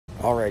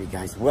Alrighty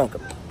guys,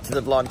 welcome to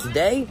the vlog.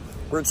 Today,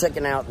 we're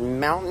checking out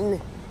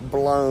mountain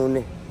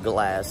blown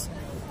glass.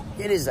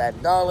 It is at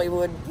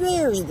Dollywood.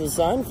 There's the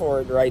sign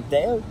for it right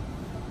there.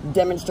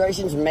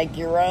 Demonstrations, make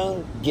your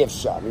own, gift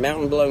shop,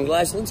 mountain blown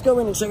glass. Let's go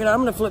in and check it out. I'm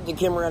gonna flip the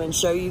camera around and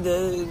show you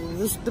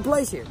the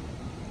place here.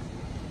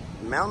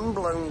 Mountain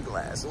blown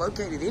glass,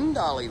 located in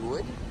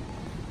Dollywood.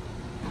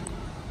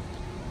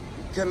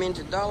 Come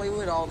into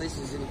Dollywood, all this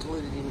is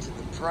included into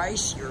the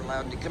price. You're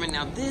allowed to come in.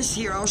 Now this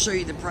here, I'll show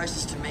you the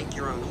prices to make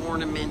your own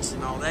ornaments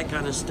and all that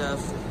kind of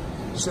stuff.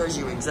 Shows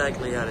you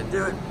exactly how to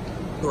do it.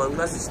 Blown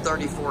glass is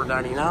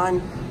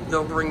 $34.99.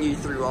 They'll bring you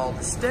through all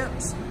the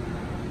steps.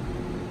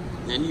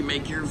 Then you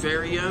make your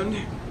very own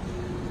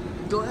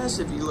glass.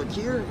 If you look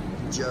here,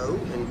 Joe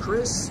and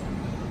Chris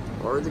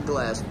are the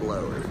glass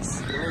blowers.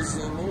 I'm gonna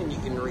zoom in and you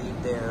can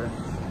read there.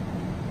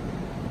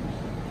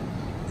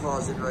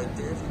 Pause it right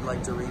there if you'd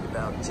like to read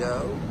about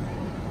Joe.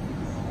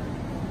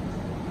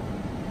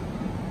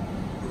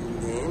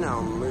 And then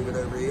I'll move it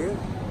over here.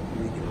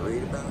 You can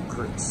read about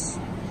Chris.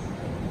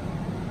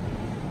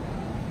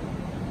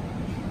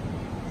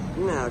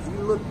 Now, if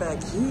you look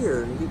back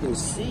here, you can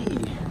see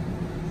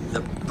the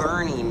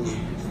burning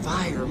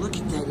fire. Look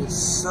at that,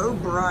 it's so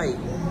bright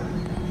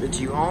that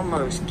you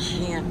almost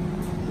can't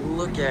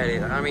look at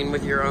it. I mean,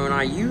 with your own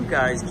eye, you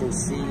guys can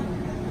see.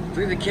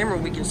 Through the camera,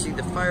 we can see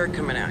the fire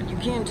coming out. You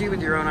can too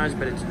with your own eyes,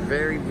 but it's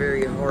very,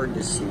 very hard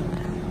to see.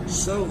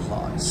 So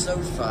hot, so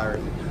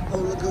fiery. Oh,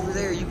 look over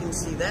there. You can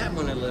see that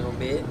one a little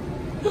bit.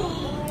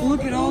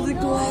 Look at all the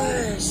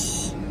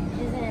glass.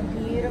 Isn't it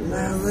beautiful?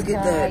 Wow, look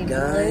at that,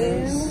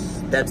 guys.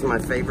 Blue? That's my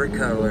favorite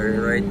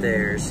color right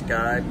there,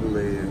 sky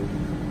blue.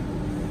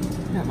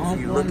 If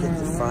you look at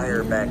the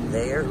fire back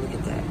there, look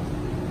at that.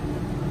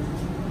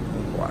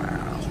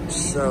 Wow,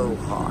 so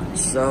hot,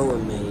 so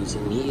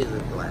amazing. He is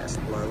a glass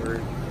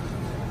blower.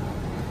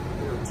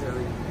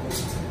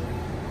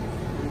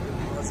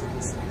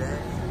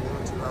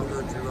 I'll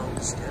go through all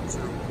the steps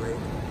real quick.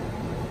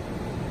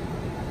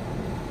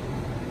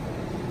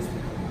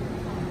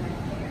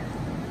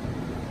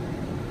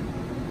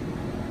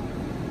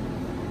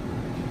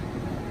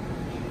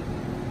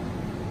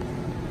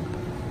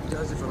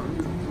 Guys, if I'm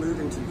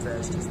moving too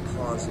fast, just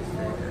pause it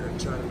there.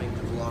 Try to make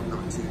the vlog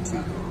not too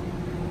long.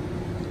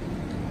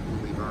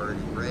 We've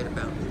already read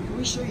about it. Let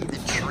me show you the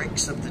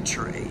tricks of the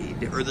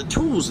trade, or the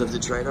tools of the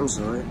trade, I'm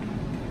sorry.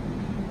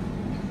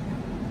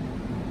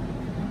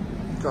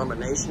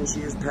 Combination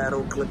shears,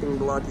 paddle, clipping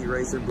block,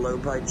 eraser,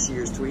 blowpipe,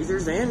 shears,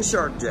 tweezers, and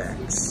sharp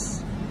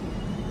jacks.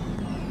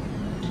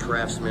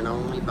 Craftsman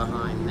only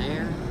behind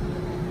there.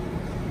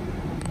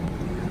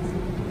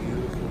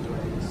 Beautiful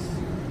place.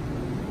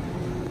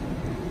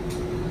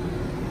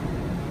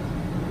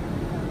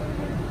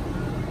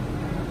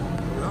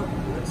 Well,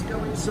 let's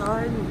go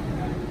inside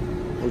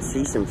and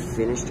see some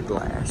finished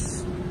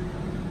glass.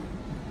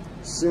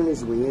 As soon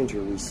as we enter,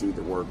 we see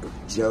the work of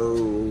Joe.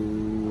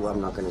 I'm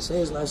not going to say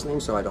his last name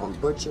so I don't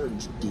butcher.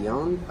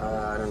 Dion.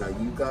 I don't know.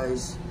 You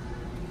guys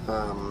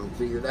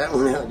figure that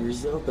one out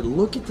yourself. But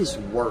look at this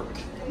work.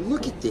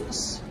 Look at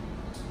this.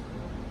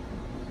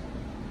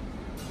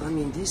 I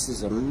mean, this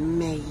is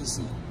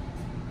amazing.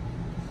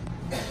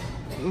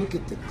 Look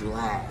at the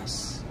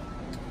glass.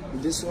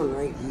 This one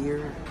right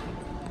here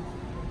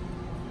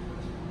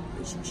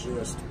is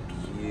just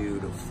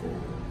beautiful.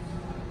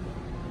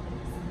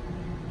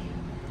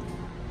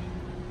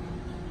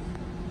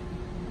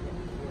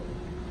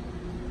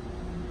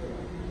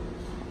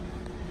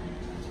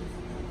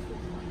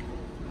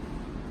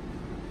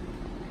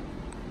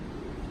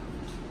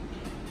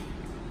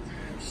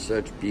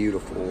 Such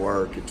beautiful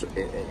work.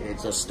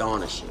 It's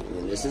astonishing.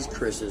 And this is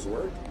Chris's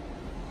work.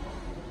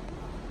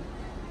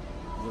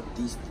 Look,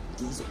 these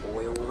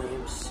oil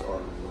lamps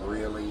are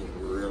really,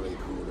 really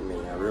cool to me.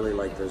 I really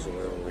like those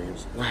oil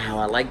lamps. Wow,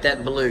 I like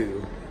that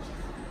blue.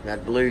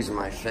 That blue's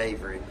my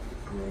favorite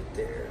right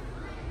there.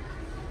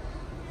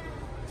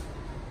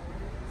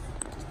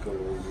 Let's go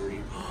over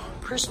here.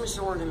 Christmas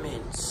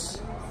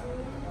ornaments.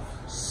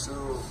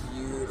 So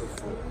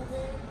beautiful.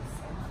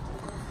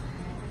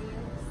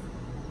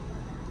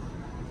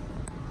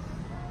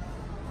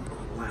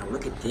 Wow,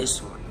 look at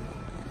this one.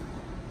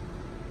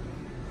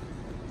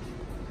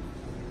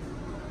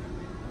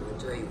 I'll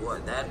tell you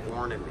what, that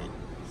ornament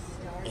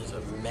is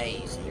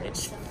amazing.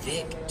 It's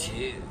thick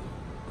too.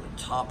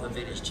 The top of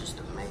it is just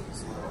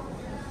amazing.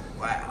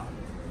 Wow.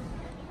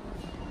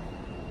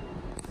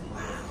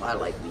 Wow, I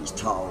like these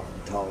tall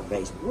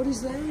vases. What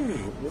is that?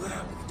 Wow, look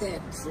at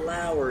that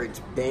flower.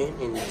 It's bent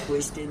and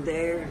twisted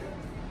there.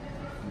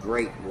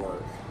 Great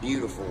work.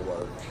 Beautiful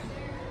work.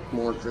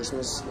 More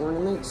Christmas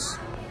ornaments.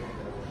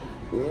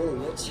 Yeah,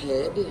 let's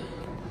head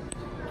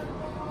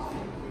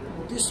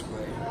this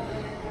way.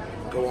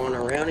 Go on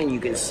around and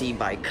you can see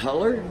by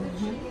color.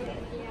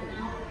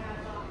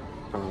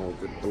 Oh,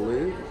 the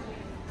blue.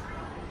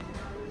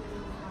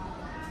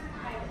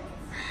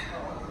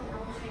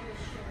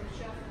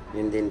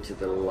 And then to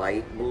the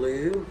light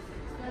blue.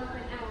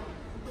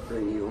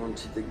 Bring you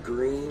onto the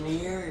green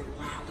here.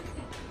 Wow, look at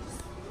that.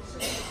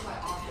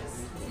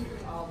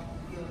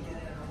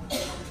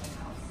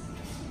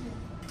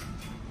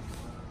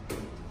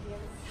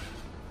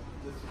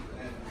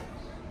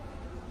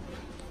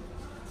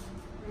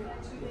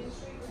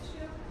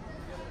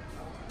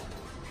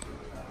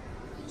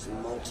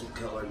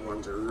 multicolored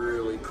ones are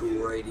really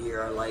cool right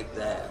here. I like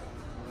that.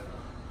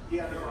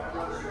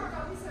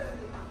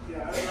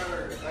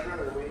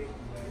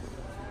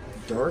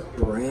 Dark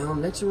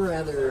brown, that's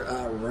rather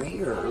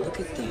rare. Look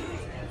at that.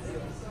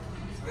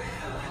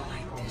 I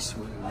like this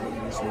one.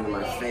 It's one of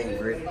my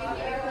favorite.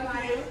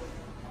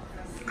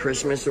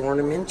 Christmas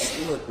ornaments.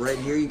 Look, right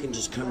here, you can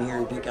just come here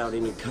and pick out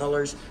any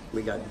colors.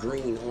 We got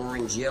green,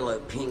 orange, yellow,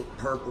 pink,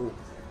 purple.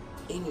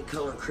 Any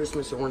color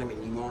Christmas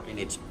ornament you want, and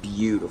it's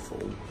beautiful.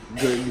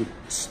 Good,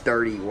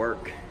 sturdy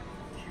work,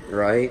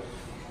 right?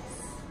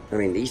 I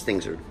mean, these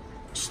things are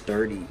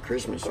sturdy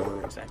Christmas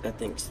ornaments. That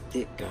thing's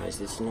thick,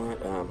 guys. It's not,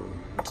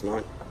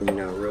 you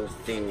know, real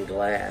thin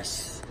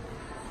glass.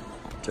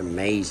 It's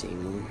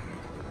amazing.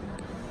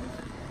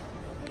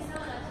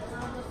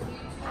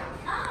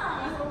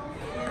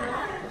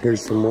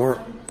 Here's some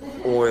more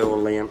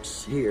oil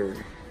lamps here.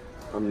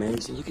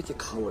 Amazing. Look at the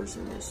colors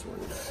in this one.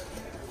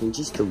 And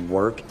just the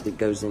work that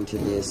goes into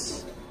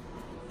this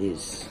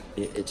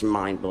it's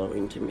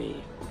mind-blowing to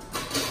me.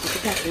 Look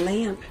at that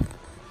lamp.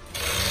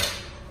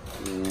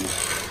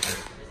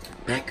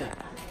 Back up.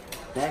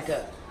 Back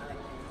up.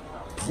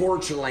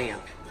 Porch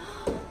lamp.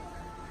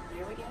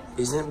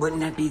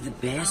 Wouldn't that be the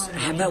best?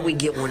 How about we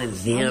get one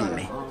of them?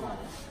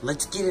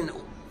 Let's get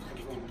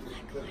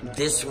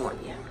this one.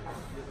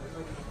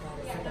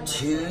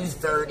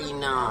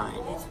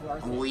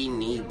 $239. We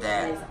need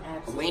that.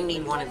 We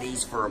need one of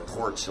these for a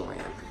porch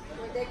lamp.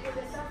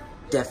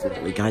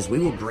 Definitely, guys. We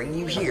will bring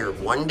you here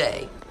one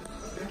day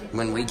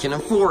when we can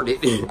afford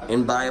it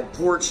and buy a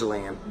porch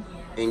lamp,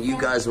 and you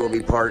guys will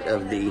be part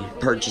of the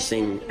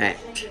purchasing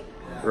act,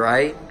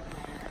 right?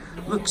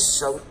 Look,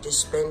 soap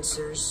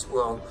dispensers.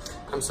 Well,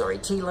 I'm sorry,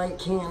 tea light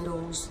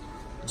candles,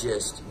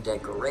 just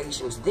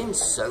decorations. Then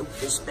soap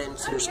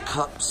dispensers,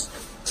 cups,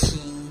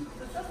 tea.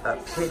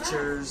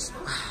 Pitchers.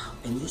 Wow,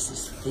 and this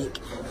is thick.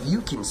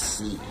 You can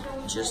see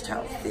just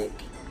how thick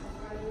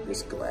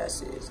this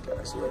glass is,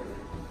 guys. Look.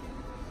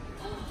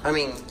 I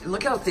mean,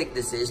 look how thick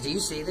this is. Do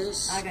you see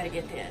this? I gotta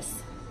get this.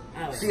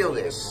 Oh, feel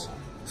this.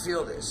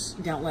 Feel this.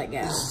 Don't let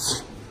go.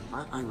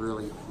 I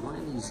really, one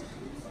of these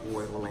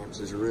oil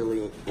lamps is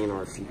really in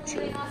our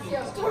future.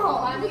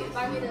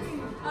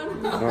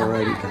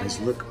 Alrighty, guys,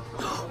 look.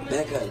 Oh,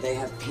 Becca, they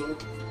have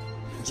pink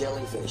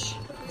jellyfish.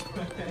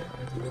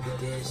 Look at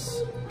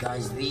this.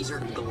 Guys, these are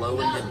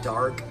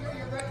glow-in-the-dark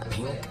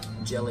pink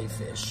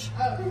jellyfish.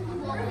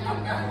 Look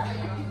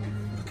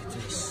at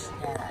this.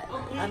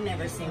 I've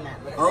never seen that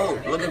before. Oh,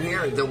 look at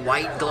here. The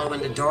white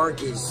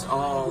glow-in-the-dark is,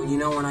 oh, you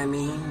know what I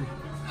mean?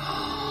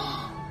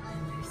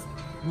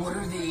 What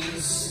are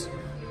these?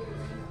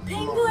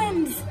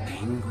 Penguins.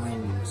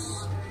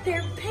 Penguins.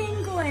 They're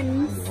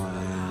penguins.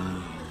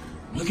 Wow.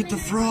 Look at the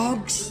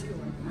frogs.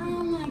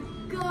 Oh my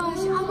gosh.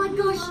 Oh my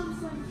gosh.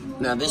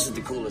 Now this is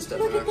the coolest stuff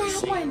Look I've at ever that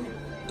seen. one.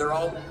 They're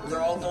all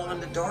glow in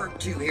the dark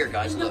too. Here,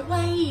 guys, look. The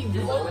wave.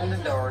 Glow in the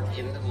dark,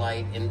 in the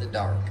light, in the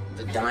dark.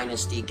 The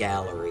Dynasty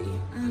Gallery.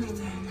 Look at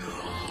that.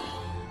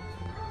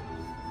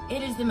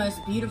 It is the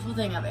most beautiful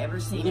thing I've ever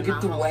seen in my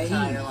whole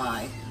entire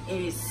life.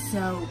 It is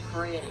so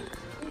pretty.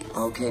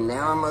 Okay,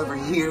 now I'm over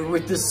here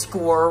with the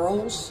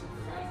squirrels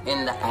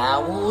and the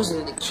owls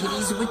and the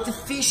kitties with the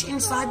fish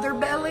inside their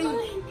belly.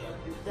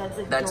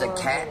 That's a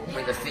cat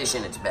with a fish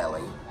in its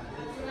belly.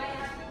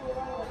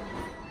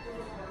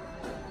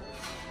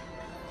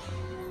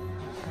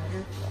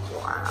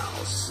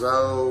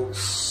 Wow,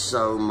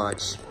 so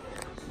much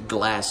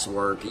glass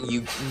work.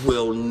 You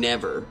will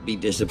never be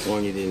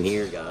disappointed in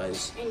here,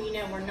 guys. And you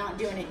know, we're not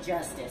doing it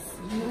justice.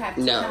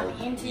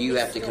 You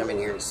have to come in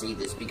here and see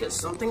this, because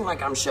something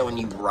like I'm showing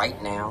you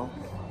right now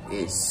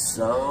is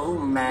so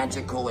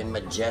magical and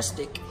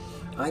majestic.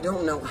 I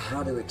don't know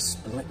how to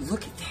explain.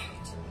 Look at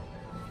that.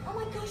 Oh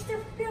my gosh,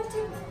 they're built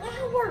in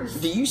flowers.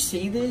 Do you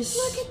see this?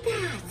 Look at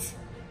that.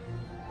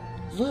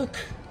 Look.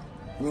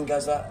 I mean,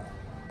 guys, I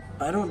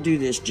don't do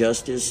this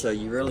justice, so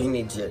you really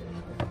need to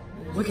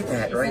look at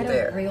that right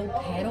there. Is that a real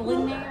petal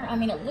in there? I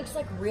mean, it looks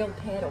like real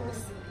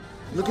petals.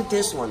 Look at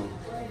this one.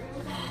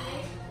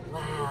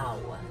 Wow.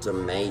 It's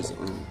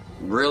amazing.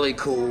 Really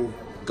cool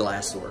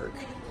glass work.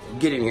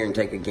 Get in here and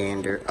take a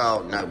gander.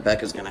 Oh no,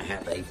 Becca's gonna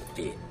have a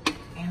fit.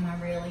 Am I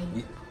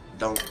really?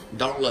 Don't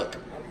look.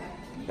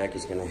 Okay.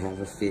 Becca's gonna have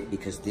a fit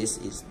because this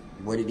is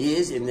what it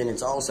is, and then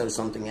it's also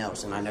something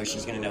else, and I know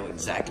she's gonna know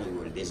exactly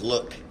what it is.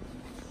 Look.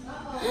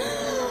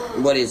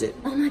 What is it?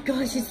 Oh my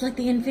gosh, it's like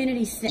the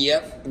infinity symbol.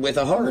 Yep, with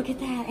a heart. Look at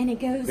that, and it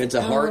goes. It's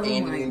a heart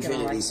and an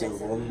infinity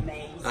symbol.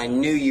 I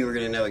knew you were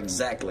going to know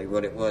exactly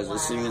what it was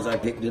as soon as I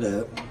picked it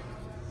up.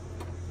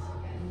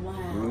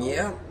 Wow.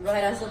 Yeah.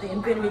 Right, I saw the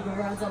infinity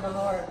runs on the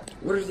heart.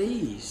 What are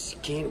these?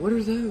 What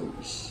are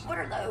those? What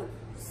are those?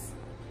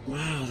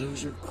 Wow,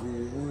 those are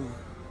cool.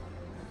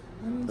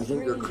 I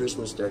think they're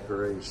Christmas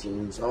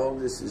decorations. All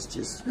this is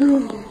just...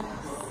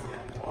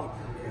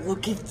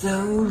 Look at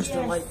those. Yes.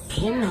 They're like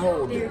pin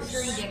holders.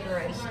 They're tree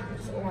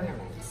decorations,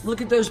 ornaments.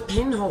 Look at those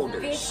pin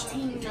holders.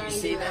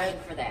 $15.99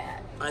 for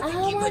that. I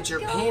think you put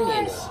your pin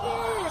in it.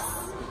 Yes.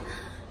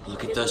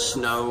 Look at the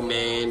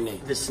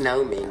snowmen. The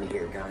snowmen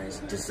here, guys,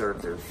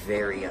 deserve their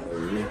very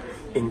own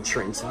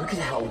entrance. Look at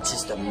how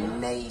just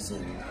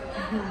amazing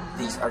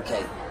these.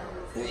 Okay,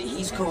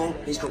 he's cool.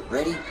 He's cool.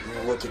 Ready?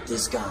 Look at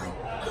this guy.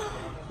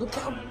 Look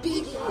how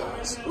big he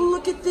is.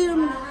 Look at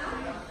them.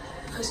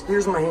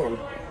 Here's my hand.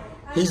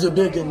 He's a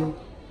big one.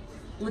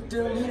 Look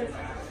down here.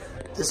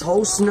 This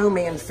whole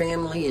snowman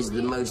family is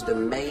the most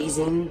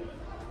amazing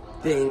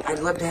thing. I'd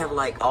love to have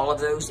like all of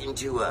those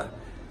into a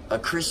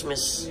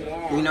Christmas,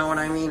 you know what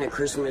I mean? A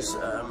Christmas,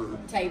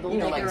 table, you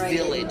know, like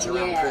village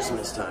around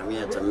Christmas time.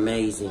 Yeah, it's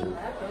amazing.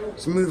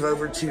 Let's move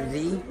over to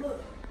the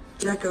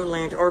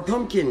jack-o'-lantern, or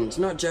pumpkins,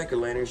 not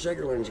jack-o'-lanterns.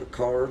 Jack-o'-lanterns are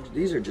carved.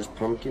 These are just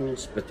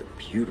pumpkins, but they're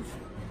beautiful.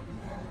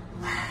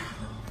 Wow.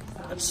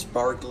 Got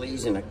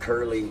sparklies and a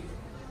curly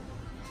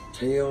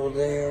tail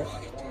there.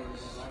 Look at this.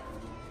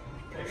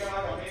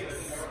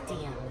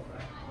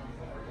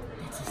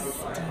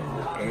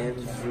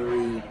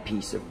 Every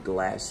piece of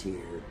glass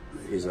here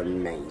is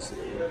amazing.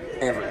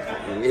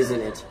 Everything,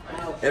 isn't it?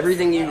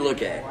 Everything you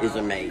look at is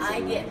amazing. I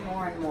get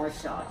more and more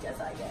shocked as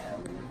I go.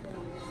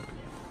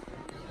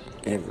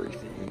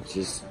 Everything,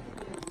 just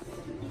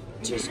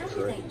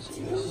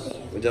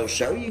crazy. They'll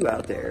show you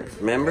out there.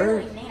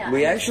 Remember?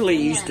 We actually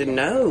used to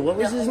know. What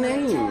was his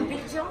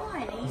name?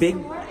 Big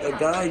John. A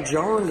guy,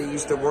 John, that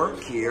used to work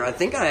here. I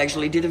think I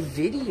actually did a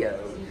video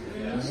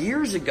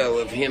years ago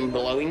of him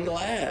blowing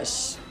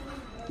glass.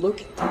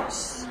 Look at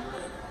this.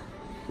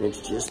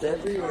 It's just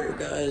everywhere,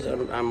 guys.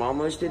 I'm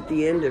almost at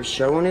the end of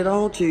showing it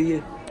all to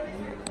you.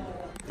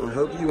 I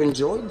hope you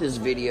enjoyed this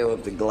video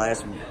of the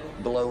glass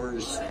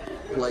blowers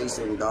place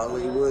in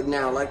Dollywood.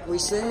 Now, like we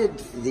said,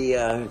 the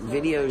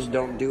videos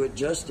don't do it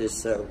justice,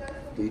 so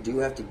you do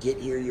have to get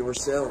here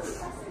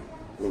yourself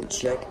and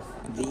check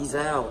these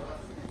out.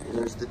 And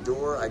there's the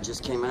door I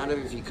just came out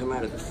of. If you come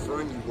out of the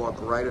front, you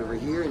walk right over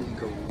here, and you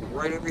go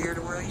right over here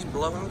to where he's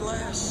blowing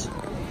glass.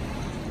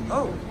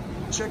 Oh,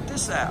 check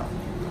this out.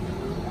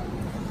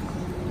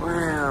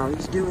 Wow,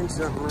 he's doing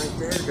something right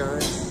there,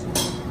 guys.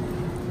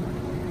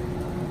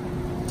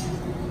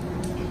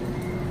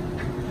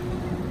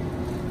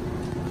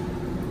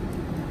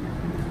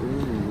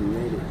 Ooh,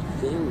 made it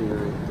thin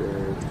right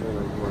there. It's kind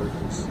of hard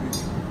to see.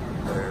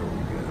 There we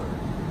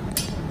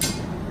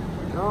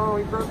go. Oh,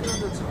 he broke it up.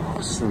 That's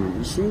awesome.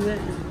 You see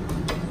that?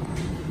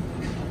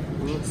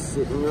 It's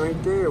sitting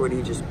right there. What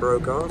he just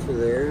broke off of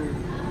there.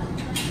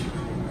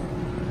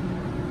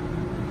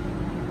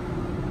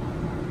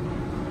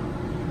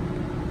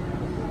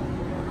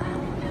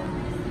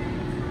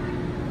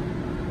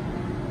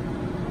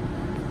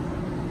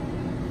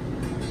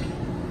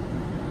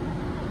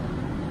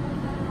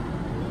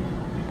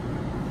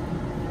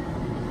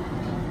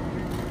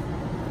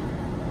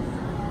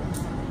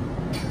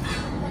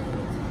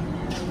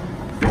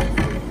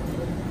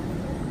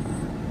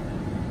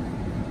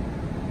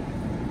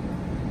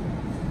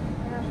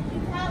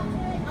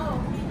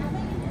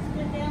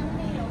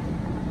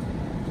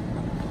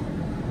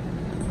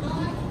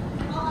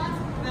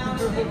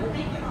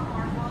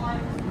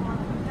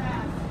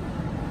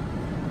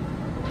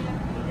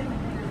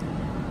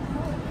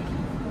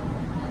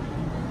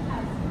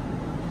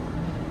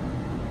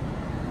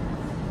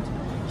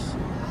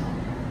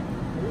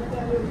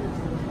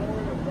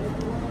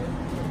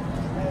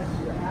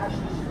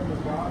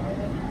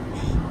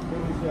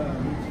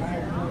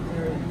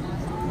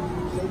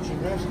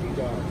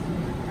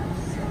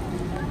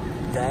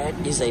 That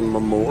is a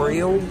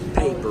memorial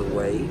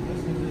paperweight.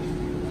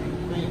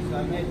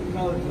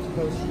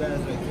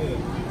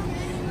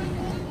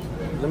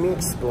 Let me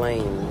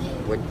explain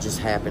what just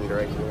happened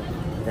right here.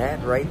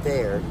 That right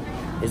there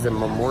is a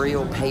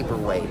memorial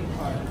paperweight.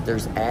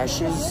 There's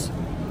ashes.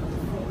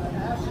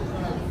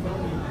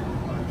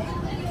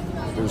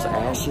 There's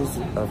ashes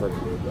of a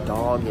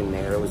dog in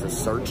there. It was a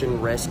search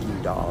and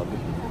rescue dog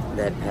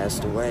that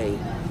passed away,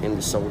 and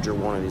the soldier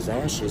wanted his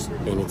ashes,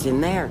 and it's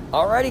in there.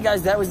 Alrighty,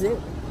 guys, that was it.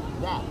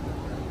 That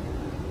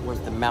was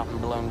the Mountain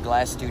Blown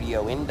Glass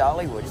Studio in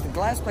Dollywood. It's the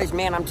glass place,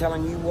 man. I'm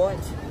telling you what,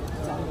 it's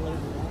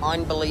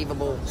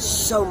unbelievable.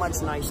 So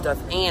much nice stuff.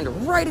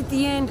 And right at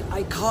the end,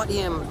 I caught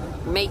him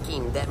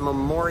making that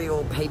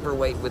memorial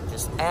paperweight with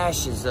this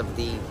ashes of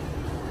the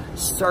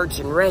search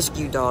and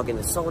rescue dog and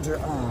the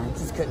soldier. Oh, it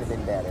just couldn't have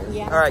been better.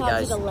 Yeah, all right,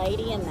 guys. I talked to the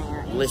lady in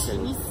there, and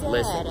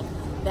she said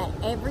that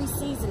every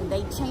season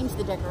they change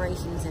the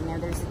decorations in there.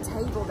 There's a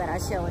table that I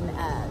show in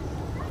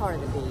part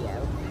of the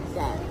video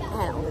that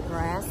had all the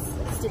grass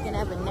sticking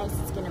up, and next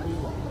it's going to be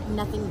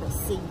nothing but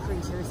sea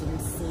creatures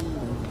and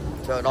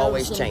sea. So it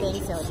always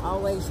changes. So it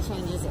always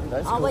changes. And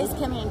That's always cool.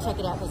 come in and check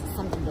it out because it's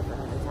something different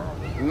every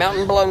time.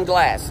 Mountain Blown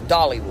Glass,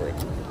 Dollywood.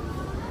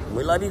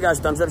 We love you guys.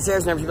 Thumbs up,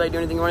 shares, and if you like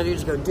doing anything you want to do,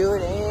 just go do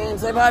it and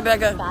say bye,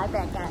 Becca. Bye,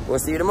 Becca. We'll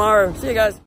see you tomorrow. See you guys.